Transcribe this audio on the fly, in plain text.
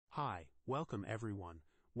Hi, welcome everyone.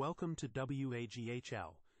 Welcome to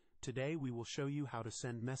Gohighlevel. Today we will show you how to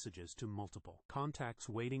send messages to multiple contacts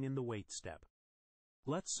waiting in the wait step.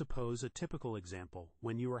 Let's suppose a typical example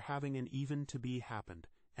when you are having an event to be happened,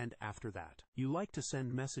 and after that, you like to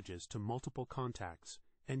send messages to multiple contacts,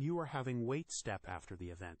 and you are having wait step after the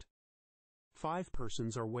event. 5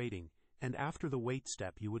 persons are waiting, and after the wait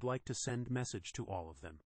step you would like to send message to all of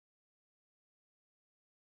them.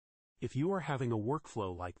 If you are having a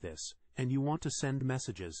workflow like this, and you want to send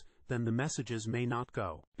messages, then the messages may not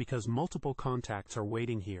go, because multiple contacts are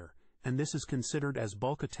waiting here, and this is considered as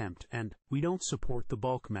bulk attempt and we don't support the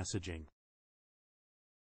bulk messaging.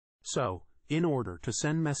 So, in order to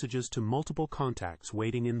send messages to multiple contacts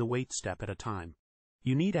waiting in the wait step at a time,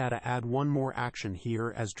 you need to add one more action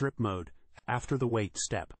here as drip mode, after the wait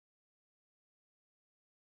step.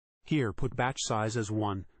 Here put batch size as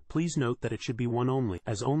 1. Please note that it should be 1 only,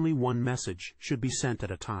 as only one message should be sent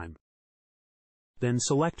at a time. Then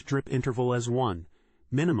select drip interval as 1.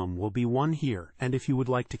 Minimum will be 1 here, and if you would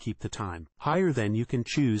like to keep the time higher, then you can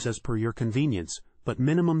choose as per your convenience, but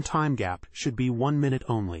minimum time gap should be 1 minute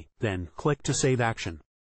only. Then click to save action.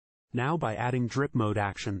 Now by adding drip mode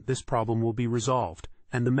action, this problem will be resolved,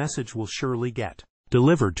 and the message will surely get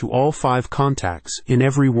delivered to all 5 contacts in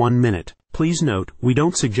every 1 minute. Please note, we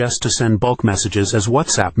don't suggest to send bulk messages as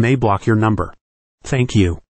WhatsApp may block your number. Thank you.